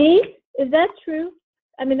 Mm-hmm. Dee, is that true?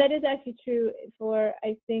 I mean, that is actually true for,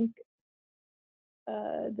 I think,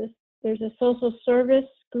 there's a social service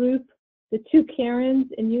group, the two Karens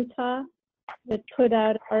in Utah, that put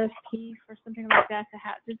out RFP for something like that to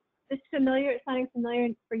have. Is this familiar? It's sounding familiar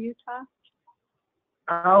for Utah?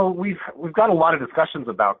 Oh, we've got a lot of discussions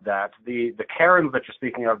about that. The Karens that you're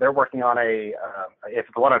speaking of, they're working on if it's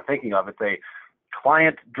the one I'm thinking of, it's a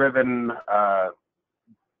client-driven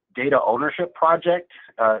data ownership project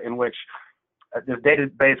in which this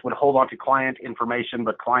database would hold on to client information,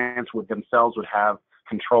 but clients themselves would have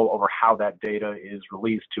control over how that data is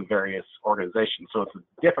released to various organizations. So it's a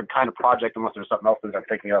different kind of project, unless there's something else that I'm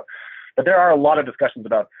thinking of. But there are a lot of discussions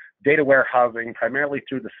about data warehousing, primarily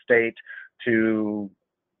through the state, to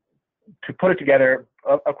put it together,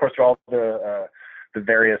 of course, through all the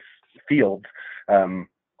various fields,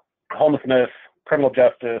 homelessness, criminal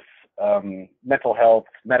justice, mental health,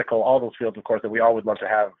 medical, all those fields, of course, that we all would love to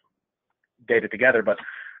have data together. But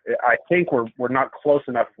I think we're not close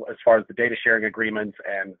enough as far as the data sharing agreements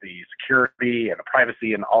and the security and the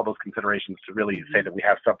privacy and all those considerations to really say that we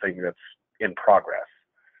have something that's in progress.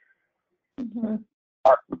 Mm-hmm.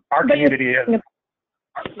 Our community is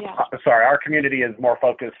our community is more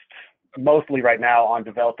focused mostly right now on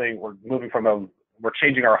developing. We're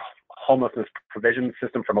changing our homelessness provision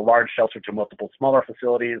system from a large shelter to multiple smaller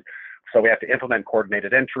facilities. So we have to implement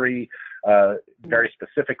coordinated entry very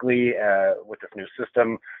specifically with this new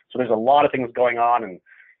system. So there's a lot of things going on, and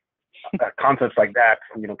concepts like that,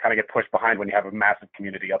 kind of get pushed behind when you have a massive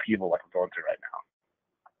community upheaval like we're going through right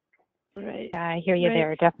now. Right. Yeah, I hear you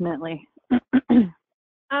there, definitely. Do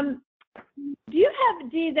you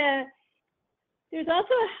have, Dee, there's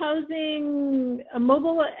also a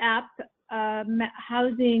mobile app,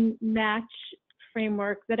 housing match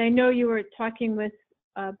framework that I know you were talking with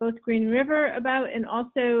both Green River about, and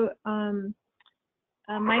also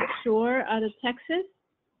Mike Shore out of Texas,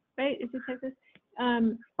 right? Is it Texas?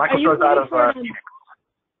 Michael Shore's out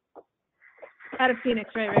of Phoenix,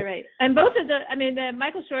 right. And both of the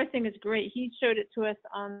Michael Shore thing is great. He showed it to us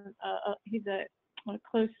on, he's a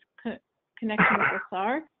close connection with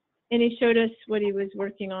LaSAR, and he showed us what he was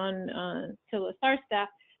working on to LaSAR staff.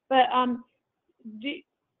 But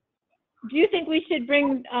do you think we should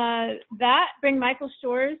bring Michael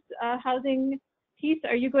Shore's housing piece?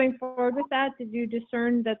 Are you going forward with that? Did you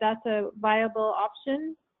discern that that's a viable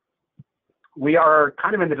option? We are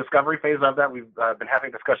kind of in the discovery phase of that. We've been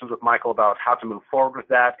having discussions with Michael about how to move forward with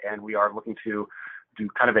that, and we are looking to do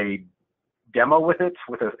kind of a demo with it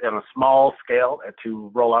on a small scale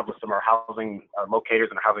to roll out with some of our housing locators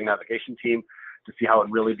and housing navigation team to see how it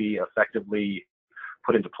really be effectively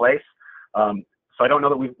put into place. So I don't know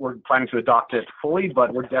that we're planning to adopt it fully,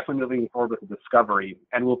 but we're definitely moving forward with the discovery.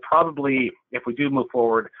 And we'll probably, if we do move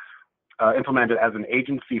forward, implement it as an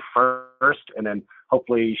agency first, and then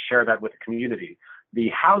hopefully share that with the community. The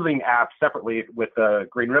housing app separately with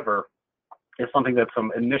Green River is something that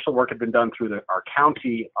some initial work had been done through our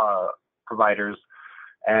county providers,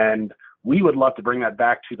 and we would love to bring that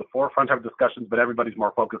back to the forefront of discussions, but everybody's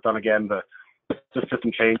more focused on, again, the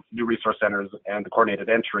system change, new resource centers, and the coordinated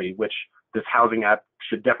entry, which this housing app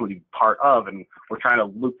should definitely be part of, and we're trying to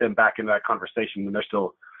loop them back into that conversation, and they're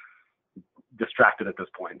still distracted at this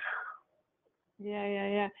point.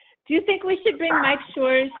 Yeah. Do you think we should bring Mike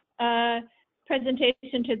Shore's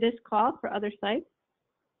presentation to this call for other sites?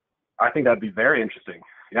 I think that'd be very interesting.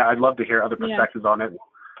 Yeah, I'd love to hear other perspectives on it.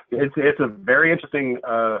 It's a very interesting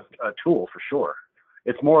tool for sure.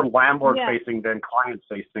 It's more landlord-facing than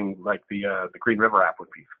client-facing, like the Green River app would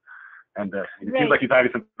be. And it seems like you've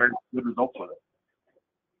had some very good results with it.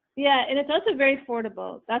 Yeah, and it's also very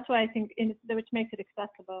affordable. That's why I think, which makes it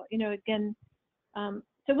accessible. Again,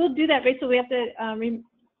 so we'll do that, Rachel. We have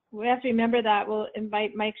to remember that. We'll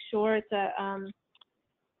invite Mike Shore. It's a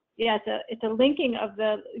linking of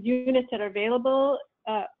the units that are available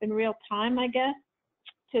in real time, I guess,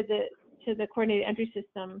 to the coordinated entry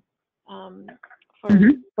system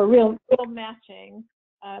for real matching,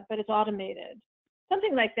 but it's automated.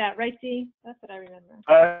 Something like that, right, Dee? That's what I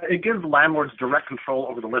remember. It gives landlords direct control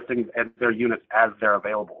over the listings and their units as they're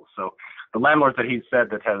available. So the landlords that he said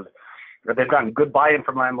that they've gotten good buy-in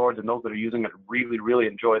from landlords, and those that are using it really, really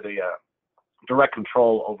enjoy the direct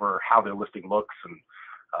control over how their listing looks and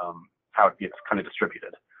how it gets kind of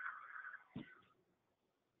distributed.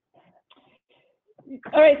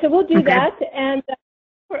 All right, so we'll do that, and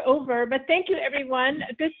we're over. But thank you, everyone.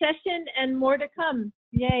 A good session and more to come.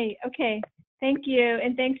 Yay. Okay. Thank you,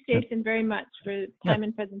 and thanks, Jason, very much for time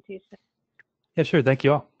and presentation. Yeah, sure. Thank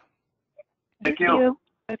you all. Thank you.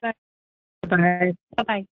 Bye-bye.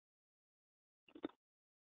 Bye-bye.